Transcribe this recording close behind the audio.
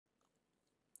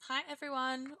Hi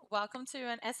everyone, welcome to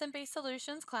an SMB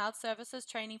Solutions Cloud Services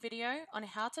training video on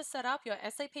how to set up your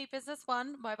SAP Business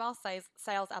One mobile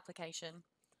sales application.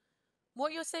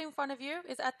 What you'll see in front of you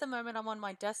is at the moment I'm on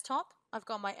my desktop. I've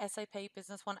got my SAP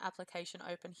Business One application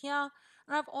open here,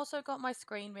 and I've also got my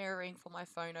screen mirroring for my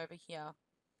phone over here.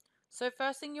 So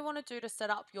first thing you want to do to set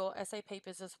up your SAP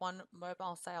Business One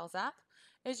mobile sales app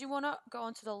is you want to go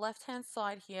onto the left hand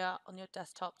side here on your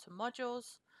desktop to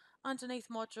modules. Underneath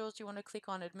modules, you want to click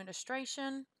on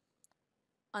administration.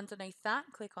 Underneath that,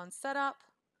 click on setup.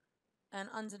 And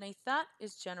underneath that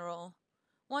is general.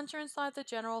 Once you're inside the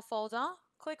general folder,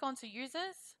 click onto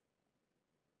users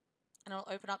and it'll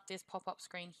open up this pop-up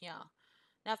screen here.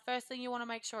 Now, first thing you want to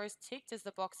make sure is ticked is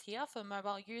the box here for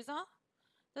mobile user.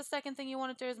 The second thing you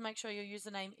want to do is make sure your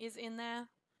username is in there,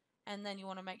 and then you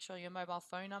want to make sure your mobile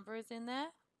phone number is in there,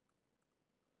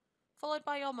 followed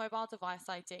by your mobile device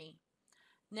ID.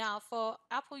 Now, for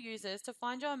Apple users, to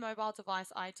find your mobile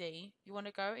device ID, you want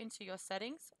to go into your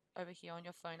settings over here on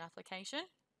your phone application.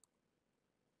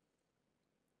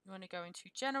 You want to go into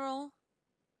General.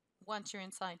 Once you're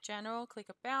inside General, click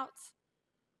About.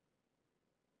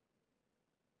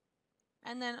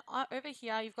 And then over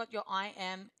here, you've got your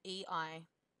IMEI.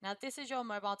 Now, this is your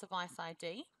mobile device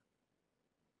ID.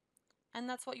 And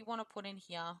that's what you want to put in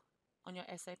here on your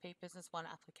SAP Business One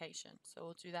application. So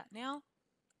we'll do that now.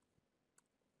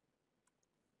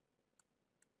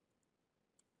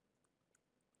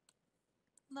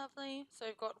 Lovely. So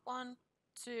we've got 1,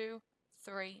 2,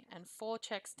 3, and 4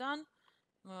 checks done.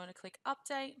 We want to click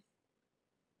Update.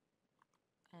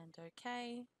 And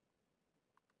OK.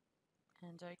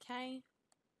 And OK.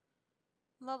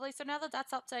 Lovely. So now that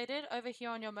that's updated, over here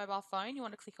on your mobile phone, you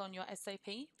want to click on your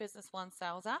SAP Business One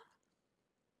Sales app.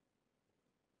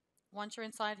 Once you're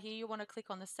inside here, you want to click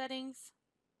on the settings.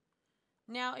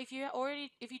 Now, if you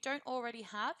don't already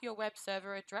have your web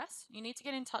server address, you need to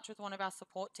get in touch with one of our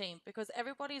support team because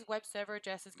everybody's web server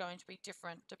address is going to be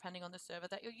different depending on the server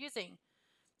that you're using.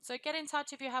 So get in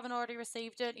touch if you haven't already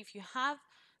received it. If you have,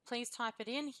 please type it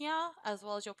in here as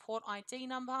well as your port ID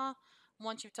number.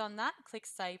 Once you've done that, click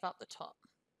Save up the top.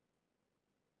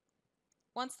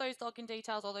 Once those login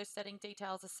details or those setting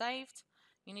details are saved,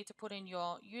 you need to put in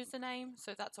your username.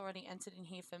 So that's already entered in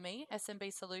here for me,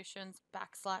 SMB Solutions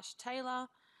 /Taylor,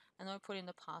 and then we'll put in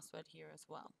the password here as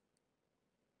well.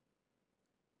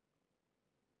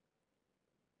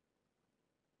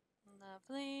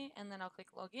 Lovely, and then I'll click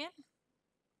Login.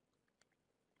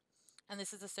 And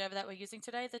this is the server that we're using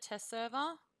today, the test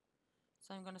server.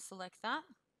 So I'm going to select that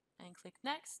and click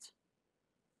Next.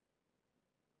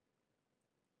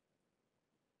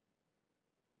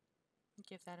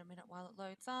 Give that a minute while it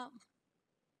loads up.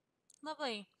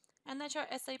 Lovely. And that's your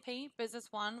SAP Business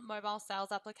One mobile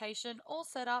sales application all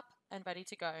set up and ready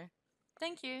to go.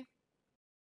 Thank you.